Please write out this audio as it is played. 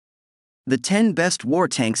The 10 best war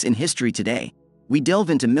tanks in history today. We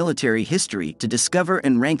delve into military history to discover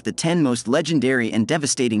and rank the 10 most legendary and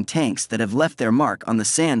devastating tanks that have left their mark on the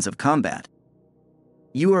sands of combat.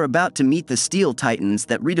 You are about to meet the steel titans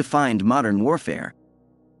that redefined modern warfare.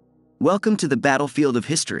 Welcome to the battlefield of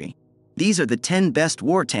history. These are the 10 best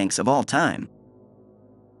war tanks of all time.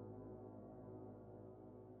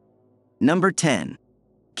 Number 10.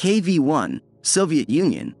 KV-1, Soviet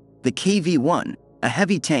Union. The KV-1, a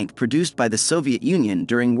heavy tank produced by the Soviet Union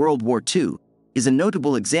during World War II, is a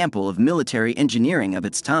notable example of military engineering of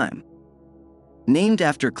its time. Named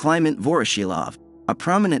after Kliment Voroshilov, a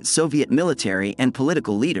prominent Soviet military and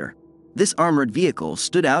political leader, this armored vehicle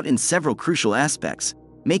stood out in several crucial aspects,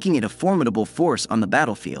 making it a formidable force on the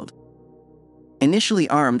battlefield. Initially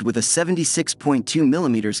armed with a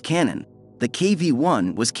 76.2mm cannon, the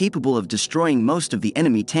KV-1 was capable of destroying most of the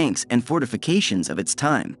enemy tanks and fortifications of its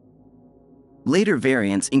time. Later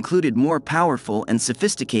variants included more powerful and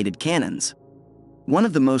sophisticated cannons. One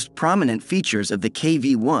of the most prominent features of the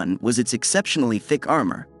KV-1 was its exceptionally thick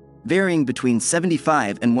armor, varying between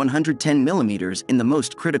 75 and 110 millimeters in the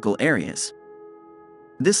most critical areas.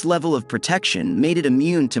 This level of protection made it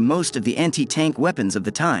immune to most of the anti-tank weapons of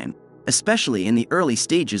the time, especially in the early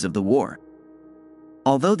stages of the war.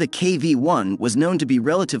 Although the KV-1 was known to be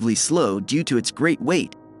relatively slow due to its great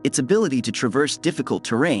weight, its ability to traverse difficult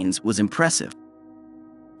terrains was impressive.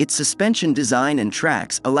 Its suspension design and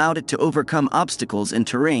tracks allowed it to overcome obstacles and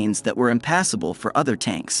terrains that were impassable for other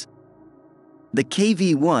tanks. The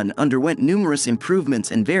KV-1 underwent numerous improvements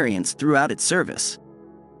and variants throughout its service.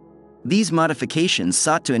 These modifications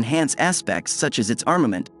sought to enhance aspects such as its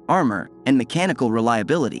armament, armor, and mechanical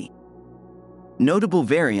reliability. Notable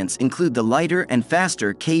variants include the lighter and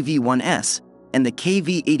faster KV-1S and the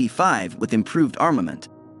KV-85 with improved armament.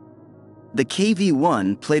 The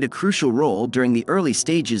KV-1 played a crucial role during the early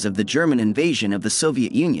stages of the German invasion of the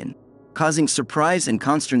Soviet Union, causing surprise and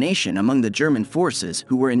consternation among the German forces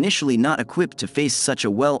who were initially not equipped to face such a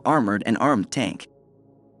well-armored and armed tank.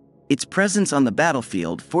 Its presence on the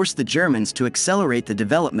battlefield forced the Germans to accelerate the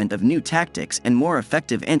development of new tactics and more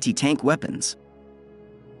effective anti-tank weapons.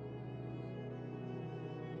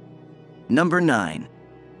 Number 9.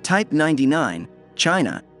 Type 99,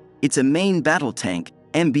 China. It's a main battle tank,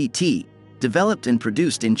 MBT, developed and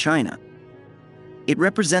produced in China. It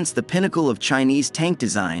represents the pinnacle of Chinese tank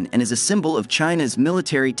design and is a symbol of China's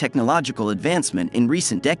military technological advancement in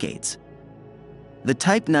recent decades. The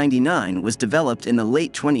Type 99 was developed in the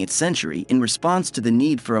late 20th century in response to the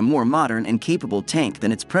need for a more modern and capable tank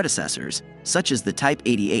than its predecessors, such as the Type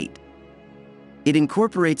 88. It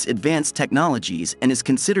incorporates advanced technologies and is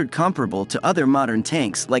considered comparable to other modern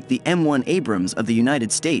tanks like the M1 Abrams of the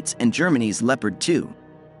United States and Germany's Leopard 2.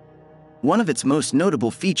 One of its most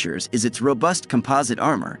notable features is its robust composite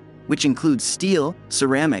armor, which includes steel,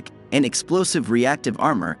 ceramic, and explosive reactive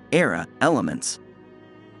armor (ERA) elements.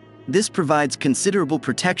 This provides considerable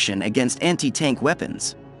protection against anti-tank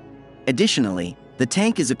weapons. Additionally, the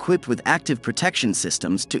tank is equipped with active protection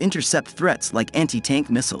systems to intercept threats like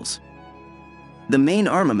anti-tank missiles. The main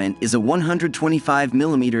armament is a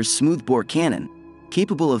 125mm smoothbore cannon,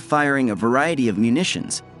 capable of firing a variety of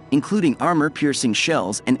munitions, including armor-piercing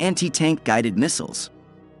shells and anti-tank guided missiles.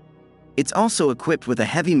 It's also equipped with a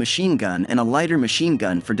heavy machine gun and a lighter machine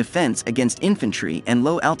gun for defense against infantry and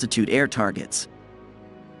low-altitude air targets.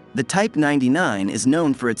 The Type 99 is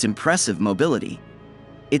known for its impressive mobility.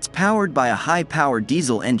 It's powered by a high-powered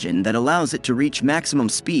diesel engine that allows it to reach maximum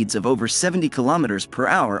speeds of over 70 km per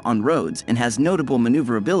hour on roads and has notable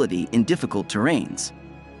maneuverability in difficult terrains.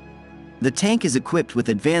 The tank is equipped with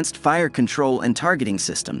advanced fire control and targeting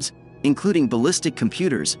systems, including ballistic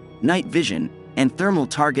computers, night vision, and thermal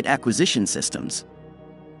target acquisition systems.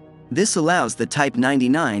 This allows the Type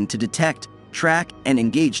 99 to detect, track, and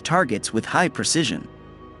engage targets with high precision.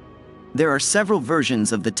 There are several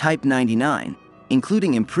versions of the Type 99,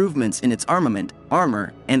 including improvements in its armament,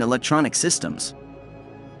 armor, and electronic systems.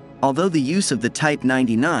 Although the use of the Type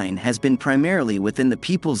 99 has been primarily within the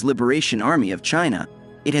People's Liberation Army of China,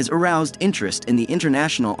 it has aroused interest in the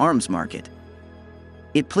international arms market.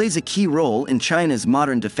 It plays a key role in China's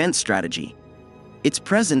modern defense strategy. Its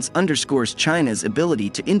presence underscores China's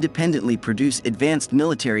ability to independently produce advanced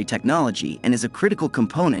military technology and is a critical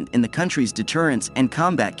component in the country's deterrence and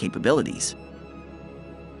combat capabilities.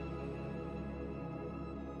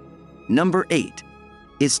 Number 8.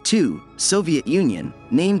 Is-2, Soviet Union,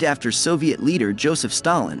 named after Soviet leader Joseph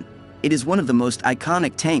Stalin. It is one of the most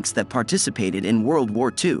iconic tanks that participated in World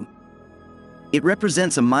War II. It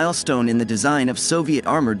represents a milestone in the design of Soviet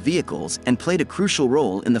armored vehicles and played a crucial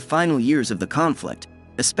role in the final years of the conflict,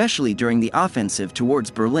 especially during the offensive towards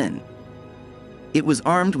Berlin. It was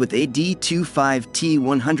armed with a D-25T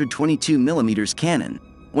 122mm cannon,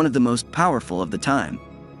 one of the most powerful of the time.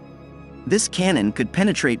 This cannon could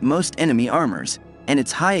penetrate most enemy armors, and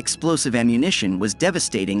its high explosive ammunition was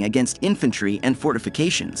devastating against infantry and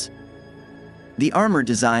fortifications. The armor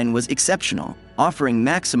design was exceptional, offering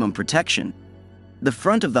maximum protection. The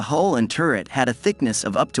front of the hull and turret had a thickness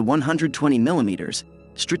of up to 120 millimeters,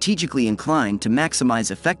 strategically inclined to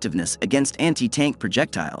maximize effectiveness against anti-tank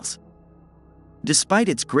projectiles. Despite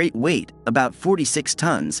its great weight, about 46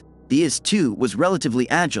 tons, the IS-2 was relatively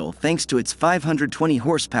agile thanks to its 520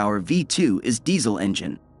 horsepower V2 diesel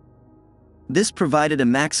engine. This provided a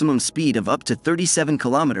maximum speed of up to 37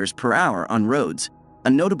 kilometers per hour on roads, a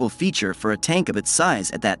notable feature for a tank of its size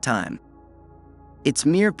at that time. Its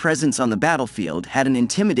mere presence on the battlefield had an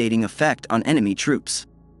intimidating effect on enemy troops.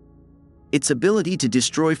 Its ability to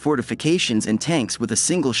destroy fortifications and tanks with a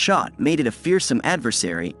single shot made it a fearsome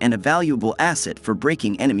adversary and a valuable asset for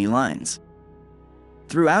breaking enemy lines.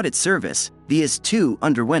 Throughout its service, the IS-2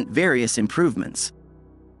 underwent various improvements.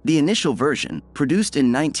 The initial version, produced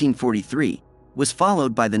in 1943, was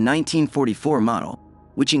followed by the 1944 model,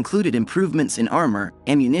 which included improvements in armor,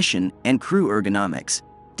 ammunition, and crew ergonomics,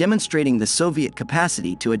 demonstrating the Soviet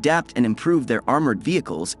capacity to adapt and improve their armored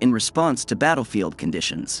vehicles in response to battlefield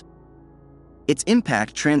conditions. Its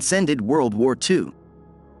impact transcended World War II.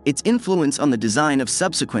 Its influence on the design of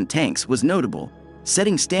subsequent tanks was notable,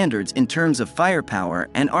 setting standards in terms of firepower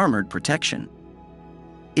and armored protection.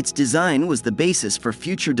 Its design was the basis for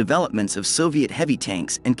future developments of Soviet heavy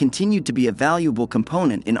tanks and continued to be a valuable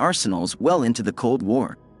component in arsenals well into the Cold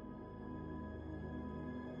War.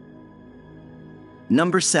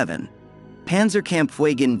 Number 7.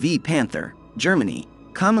 Panzerkampfwagen V Panther, Germany,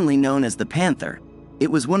 commonly known as the Panther. It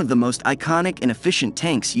was one of the most iconic and efficient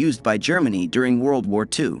tanks used by Germany during World War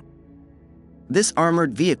II. This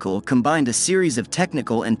armored vehicle combined a series of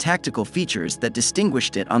technical and tactical features that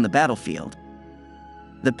distinguished it on the battlefield.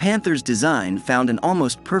 The Panther's design found an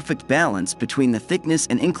almost perfect balance between the thickness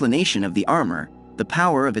and inclination of the armor, the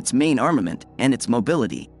power of its main armament, and its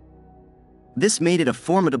mobility. This made it a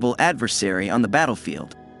formidable adversary on the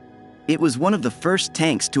battlefield. It was one of the first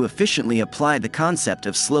tanks to efficiently apply the concept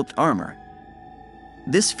of sloped armor.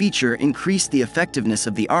 This feature increased the effectiveness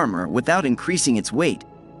of the armor without increasing its weight,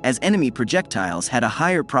 as enemy projectiles had a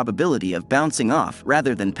higher probability of bouncing off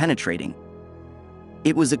rather than penetrating.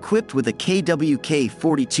 It was equipped with a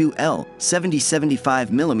KWK-42L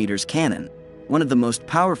 70-75mm cannon, one of the most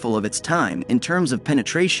powerful of its time in terms of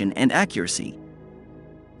penetration and accuracy.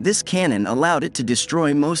 This cannon allowed it to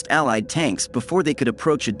destroy most Allied tanks before they could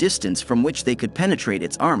approach a distance from which they could penetrate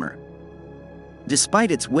its armor. Despite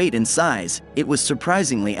its weight and size, it was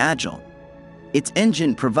surprisingly agile. Its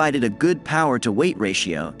engine provided a good power-to-weight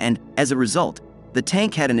ratio and, as a result, the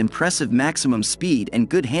tank had an impressive maximum speed and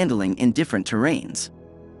good handling in different terrains.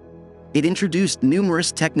 It introduced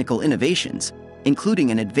numerous technical innovations,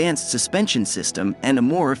 including an advanced suspension system and a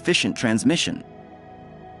more efficient transmission.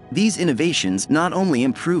 These innovations not only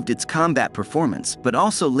improved its combat performance but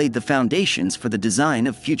also laid the foundations for the design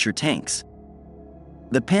of future tanks.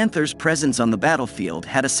 The Panther's presence on the battlefield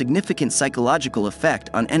had a significant psychological effect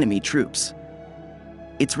on enemy troops.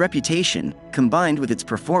 Its reputation, combined with its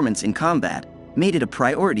performance in combat, made it a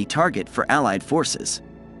priority target for Allied forces.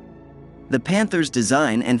 The Panther's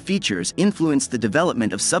design and features influenced the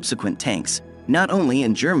development of subsequent tanks, not only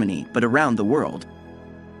in Germany but around the world.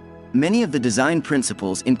 Many of the design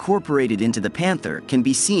principles incorporated into the Panther can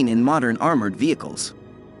be seen in modern armored vehicles.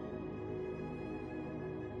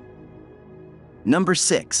 Number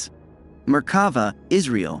 6. Merkava,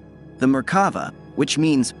 Israel. The Merkava, which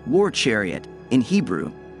means war chariot in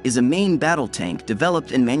Hebrew, is a main battle tank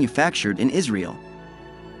developed and manufactured in Israel.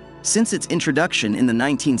 Since its introduction in the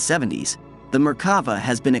 1970s, the Merkava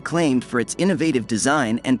has been acclaimed for its innovative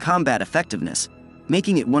design and combat effectiveness,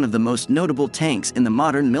 making it one of the most notable tanks in the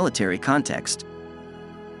modern military context.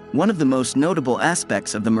 One of the most notable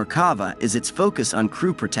aspects of the Merkava is its focus on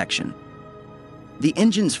crew protection. The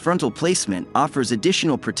engine's frontal placement offers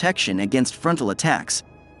additional protection against frontal attacks,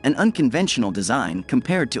 an unconventional design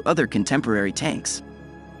compared to other contemporary tanks.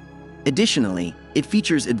 Additionally, it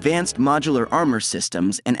features advanced modular armor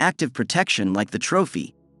systems and active protection like the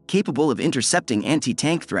Trophy, capable of intercepting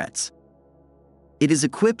anti-tank threats. It is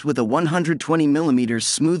equipped with a 120mm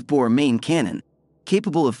smoothbore main cannon,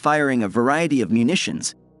 capable of firing a variety of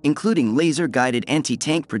munitions, including laser-guided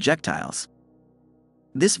anti-tank projectiles.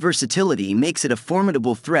 This versatility makes it a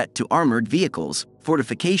formidable threat to armored vehicles,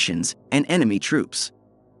 fortifications, and enemy troops.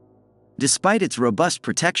 Despite its robust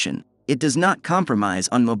protection, it does not compromise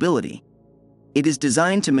on mobility. It is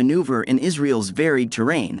designed to maneuver in Israel's varied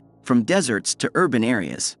terrain, from deserts to urban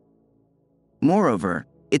areas. Moreover,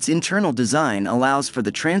 its internal design allows for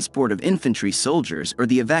the transport of infantry soldiers or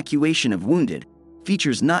the evacuation of wounded,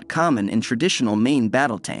 features not common in traditional main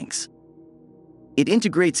battle tanks. It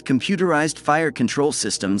integrates computerized fire control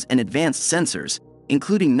systems and advanced sensors,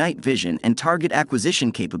 including night vision and target acquisition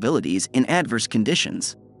capabilities in adverse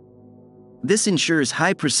conditions. This ensures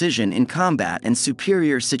high precision in combat and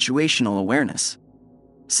superior situational awareness.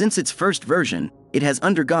 Since its first version, it has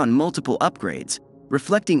undergone multiple upgrades,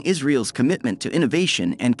 reflecting Israel's commitment to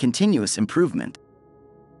innovation and continuous improvement.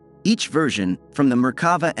 Each version, from the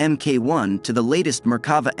Merkava Mk1 to the latest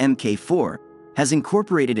Merkava Mk4, has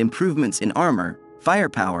incorporated improvements in armor,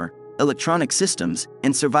 firepower, electronic systems,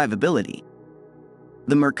 and survivability.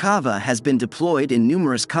 The Merkava has been deployed in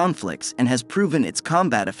numerous conflicts and has proven its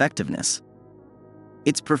combat effectiveness.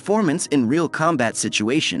 Its performance in real combat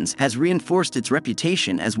situations has reinforced its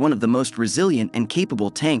reputation as one of the most resilient and capable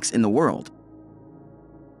tanks in the world.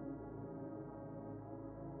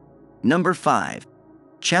 Number 5.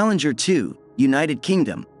 Challenger 2, United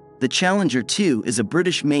Kingdom. The Challenger 2 is a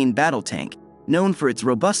British main battle tank, known for its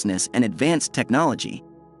robustness and advanced technology.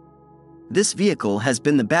 This vehicle has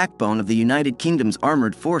been the backbone of the United Kingdom's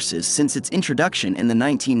armored forces since its introduction in the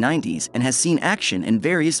 1990s and has seen action in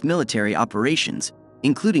various military operations,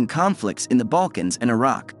 including conflicts in the Balkans and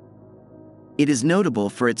Iraq. It is notable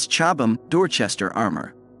for its Chabham Dorchester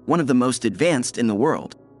armor, one of the most advanced in the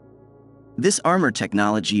world. This armor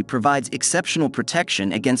technology provides exceptional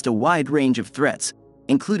protection against a wide range of threats,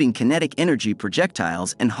 including kinetic energy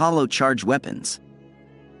projectiles and hollow charge weapons.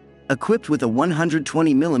 Equipped with a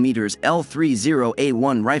 120mm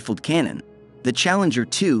L30A1 rifled cannon, the Challenger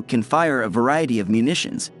 2 can fire a variety of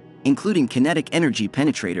munitions, including kinetic energy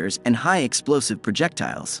penetrators and high-explosive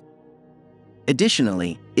projectiles.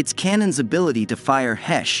 Additionally, its cannon's ability to fire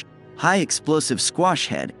HESH, high-explosive squash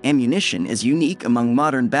head, ammunition is unique among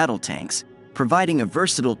modern battle tanks, providing a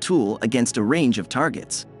versatile tool against a range of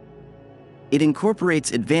targets. It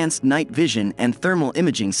incorporates advanced night vision and thermal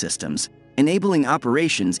imaging systems, enabling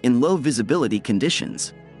operations in low-visibility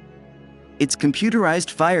conditions. Its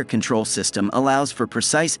computerized fire control system allows for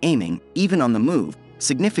precise aiming, even on the move,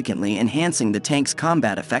 significantly enhancing the tank's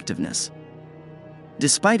combat effectiveness.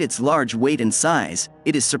 Despite its large weight and size,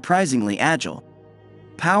 it is surprisingly agile.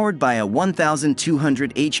 Powered by a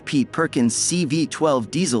 1,200 HP Perkins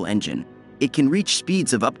CV12 diesel engine, it can reach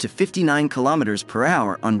speeds of up to 59 km per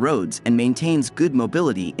hour on roads and maintains good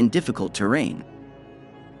mobility in difficult terrain.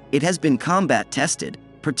 It has been combat tested,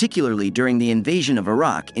 particularly during the invasion of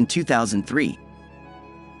Iraq in 2003.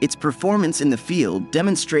 Its performance in the field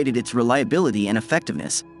demonstrated its reliability and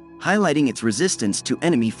effectiveness, highlighting its resistance to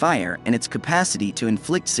enemy fire and its capacity to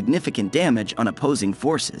inflict significant damage on opposing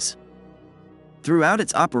forces. Throughout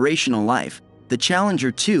its operational life, the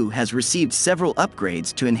Challenger 2 has received several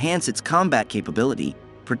upgrades to enhance its combat capability,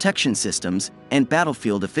 protection systems, and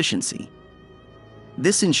battlefield efficiency.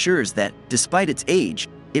 This ensures that, despite its age,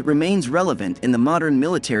 it remains relevant in the modern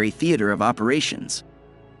military theater of operations.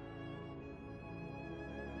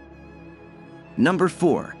 Number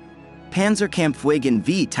 4. Panzerkampfwagen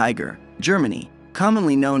V Tiger, Germany,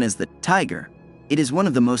 commonly known as the Tiger. It is one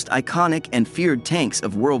of the most iconic and feared tanks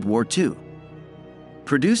of World War II.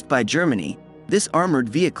 Produced by Germany, this armored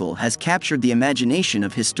vehicle has captured the imagination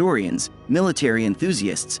of historians, military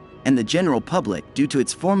enthusiasts, and the general public due to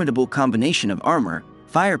its formidable combination of armor,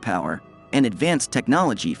 firepower, and advanced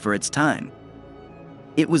technology for its time.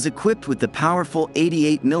 It was equipped with the powerful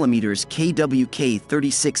 88mm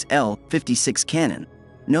KWK-36L56 cannon,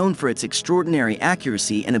 known for its extraordinary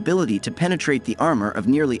accuracy and ability to penetrate the armor of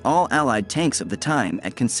nearly all Allied tanks of the time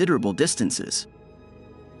at considerable distances.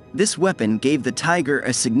 This weapon gave the Tiger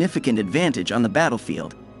a significant advantage on the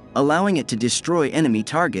battlefield, allowing it to destroy enemy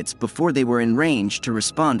targets before they were in range to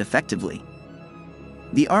respond effectively.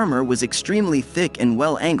 The armor was extremely thick and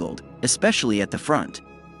well-angled, especially at the front.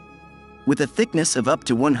 With a thickness of up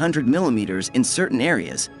to 100 mm in certain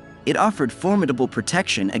areas, it offered formidable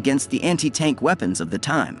protection against the anti-tank weapons of the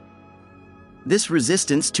time. This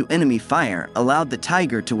resistance to enemy fire allowed the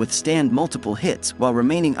Tiger to withstand multiple hits while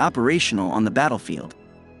remaining operational on the battlefield.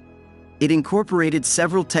 It incorporated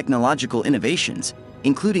several technological innovations,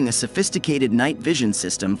 including a sophisticated night vision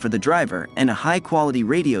system for the driver and a high-quality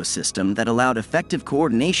radio system that allowed effective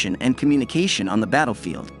coordination and communication on the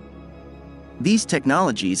battlefield. These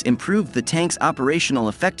technologies improved the tank's operational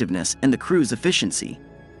effectiveness and the crew's efficiency.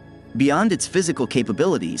 Beyond its physical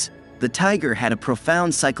capabilities, the Tiger had a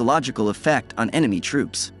profound psychological effect on enemy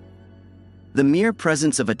troops. The mere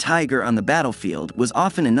presence of a Tiger on the battlefield was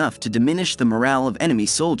often enough to diminish the morale of enemy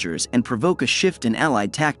soldiers and provoke a shift in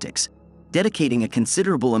Allied tactics, dedicating a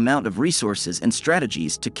considerable amount of resources and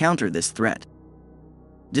strategies to counter this threat.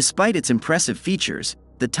 Despite its impressive features,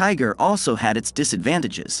 the Tiger also had its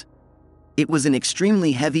disadvantages. It was an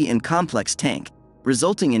extremely heavy and complex tank,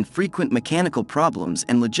 resulting in frequent mechanical problems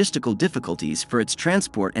and logistical difficulties for its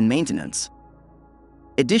transport and maintenance.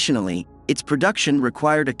 Additionally, its production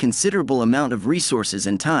required a considerable amount of resources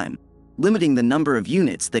and time, limiting the number of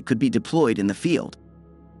units that could be deployed in the field.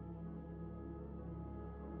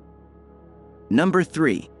 Number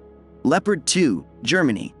 3. Leopard 2,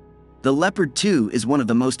 Germany. The Leopard 2 is one of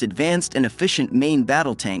the most advanced and efficient main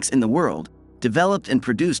battle tanks in the world, developed and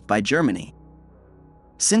produced by Germany.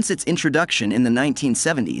 Since its introduction in the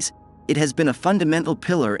 1970s, it has been a fundamental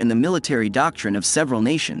pillar in the military doctrine of several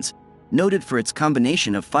nations, noted for its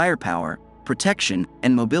combination of firepower, protection,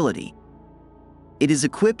 and mobility. It is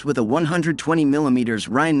equipped with a 120mm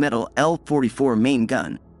Rheinmetall L-44 main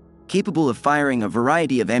gun, capable of firing a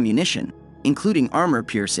variety of ammunition, including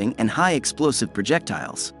armor-piercing and high-explosive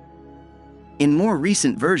projectiles. In more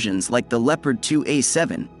recent versions like the Leopard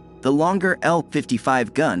 2A7, the longer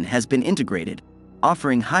L-55 gun has been integrated,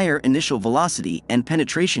 offering higher initial velocity and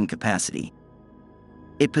penetration capacity.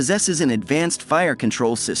 It possesses an advanced fire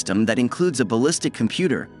control system that includes a ballistic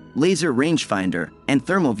computer, laser rangefinder, and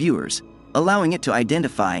thermal viewers, allowing it to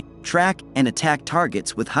identify, track, and attack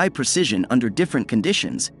targets with high precision under different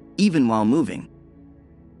conditions, even while moving.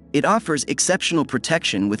 It offers exceptional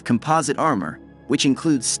protection with composite armor, which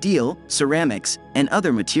includes steel, ceramics, and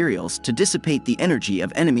other materials to dissipate the energy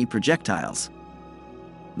of enemy projectiles.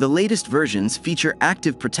 The latest versions feature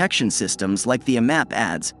active protection systems like the AMAP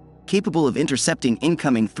ADS, capable of intercepting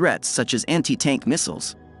incoming threats such as anti-tank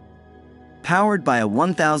missiles. Powered by a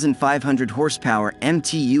 1,500 horsepower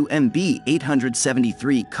MTU MB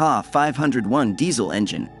 873 Ka 501 diesel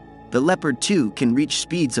engine, the Leopard 2 can reach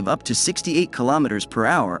speeds of up to 68 km per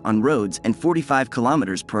hour on roads and 45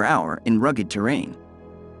 km per hour in rugged terrain.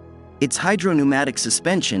 Its hydropneumatic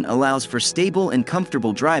suspension allows for stable and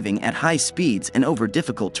comfortable driving at high speeds and over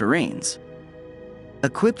difficult terrains.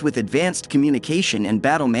 Equipped with advanced communication and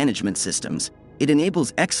battle management systems, it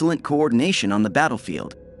enables excellent coordination on the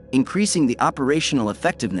battlefield, increasing the operational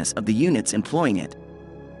effectiveness of the units employing it.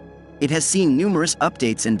 It has seen numerous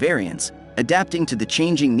updates and variants, adapting to the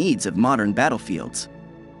changing needs of modern battlefields.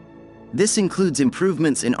 This includes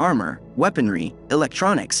improvements in armor, weaponry,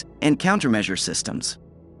 electronics, and countermeasure systems.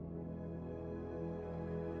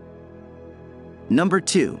 Number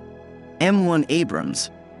 2. M1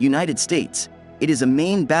 Abrams, United States. It is a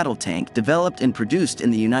main battle tank developed and produced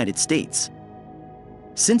in the United States.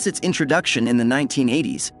 Since its introduction in the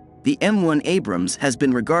 1980s, the M1 Abrams has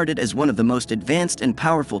been regarded as one of the most advanced and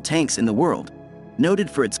powerful tanks in the world, noted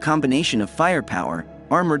for its combination of firepower,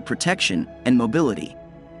 armored protection, and mobility.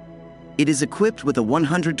 It is equipped with a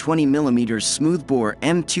 120mm smoothbore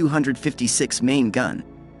M256 main gun,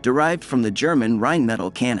 derived from the German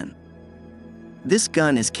Rheinmetall cannon. This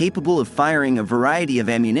gun is capable of firing a variety of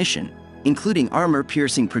ammunition, including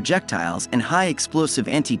armor-piercing projectiles and high-explosive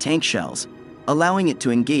anti-tank shells, allowing it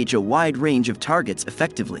to engage a wide range of targets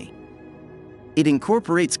effectively. It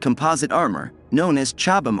incorporates composite armor, known as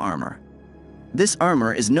Chabam armor. This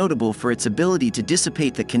armor is notable for its ability to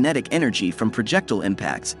dissipate the kinetic energy from projectile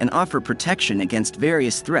impacts and offer protection against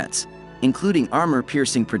various threats, including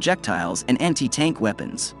armor-piercing projectiles and anti-tank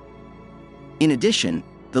weapons. In addition,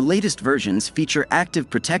 the latest versions feature active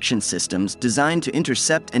protection systems designed to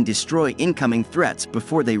intercept and destroy incoming threats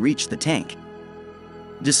before they reach the tank.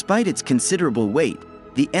 Despite its considerable weight,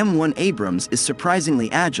 the M1 Abrams is surprisingly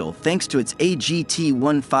agile thanks to its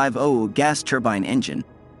AGT-150 gas turbine engine,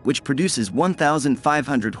 which produces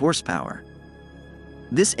 1,500 horsepower.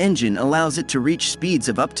 This engine allows it to reach speeds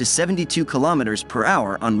of up to 72 km per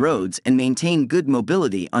hour on roads and maintain good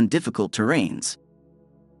mobility on difficult terrains.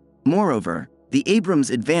 Moreover, the Abrams'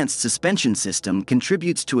 advanced suspension system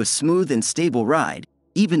contributes to a smooth and stable ride,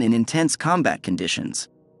 even in intense combat conditions.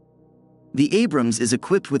 The Abrams is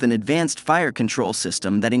equipped with an advanced fire control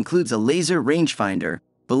system that includes a laser rangefinder,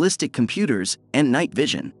 ballistic computers, and night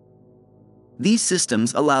vision. These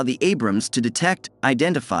systems allow the Abrams to detect,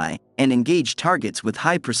 identify, and engage targets with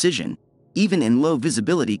high precision, even in low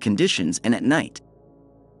visibility conditions and at night.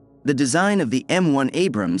 The design of the M1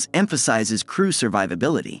 Abrams emphasizes crew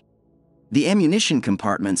survivability. The ammunition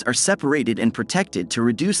compartments are separated and protected to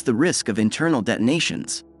reduce the risk of internal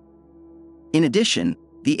detonations. In addition,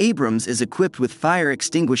 the Abrams is equipped with fire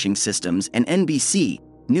extinguishing systems and NBC,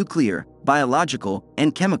 nuclear, biological,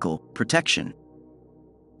 and chemical protection.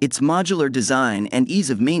 Its modular design and ease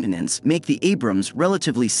of maintenance make the Abrams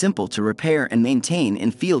relatively simple to repair and maintain in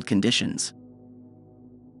field conditions.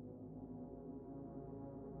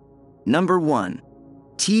 Number 1.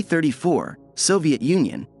 T-34, Soviet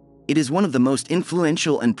Union. It is one of the most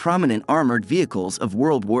influential and prominent armored vehicles of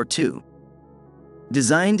World War II.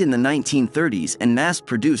 Designed in the 1930s and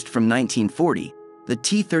mass-produced from 1940, the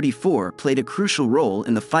T-34 played a crucial role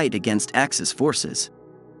in the fight against Axis forces.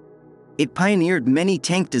 It pioneered many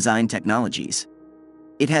tank design technologies.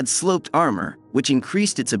 It had sloped armor, which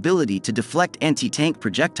increased its ability to deflect anti-tank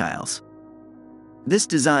projectiles. This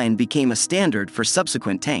design became a standard for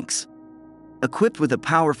subsequent tanks. Equipped with a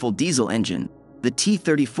powerful diesel engine, the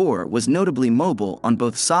T-34 was notably mobile on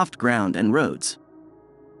both soft ground and roads.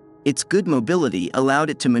 Its good mobility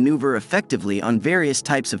allowed it to maneuver effectively on various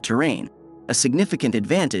types of terrain, a significant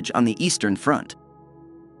advantage on the Eastern Front.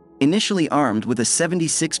 Initially armed with a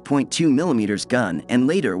 76.2mm gun and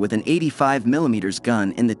later with an 85mm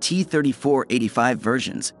gun in the T-34-85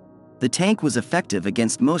 versions, the tank was effective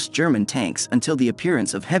against most German tanks until the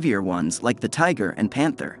appearance of heavier ones like the Tiger and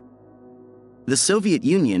Panther. The Soviet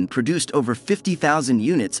Union produced over 50,000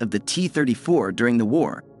 units of the T-34 during the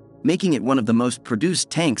war, making it one of the most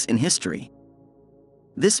produced tanks in history.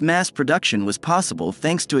 This mass production was possible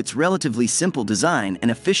thanks to its relatively simple design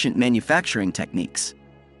and efficient manufacturing techniques.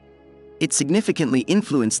 It significantly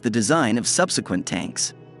influenced the design of subsequent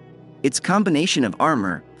tanks. Its combination of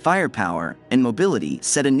armor, firepower, and mobility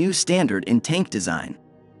set a new standard in tank design.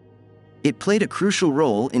 It played a crucial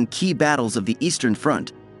role in key battles of the Eastern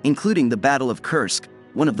Front, including the Battle of Kursk,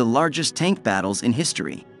 one of the largest tank battles in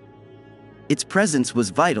history. Its presence was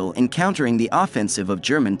vital in countering the offensive of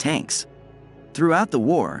German tanks. Throughout the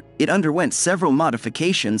war, it underwent several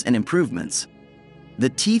modifications and improvements. The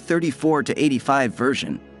T-34-85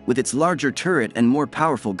 version, with its larger turret and more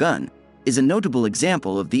powerful gun, is a notable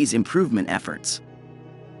example of these improvement efforts.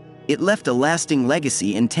 It left a lasting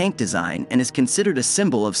legacy in tank design and is considered a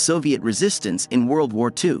symbol of Soviet resistance in World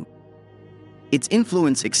War II. Its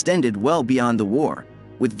influence extended well beyond the war,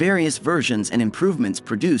 with various versions and improvements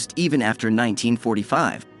produced even after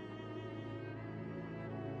 1945.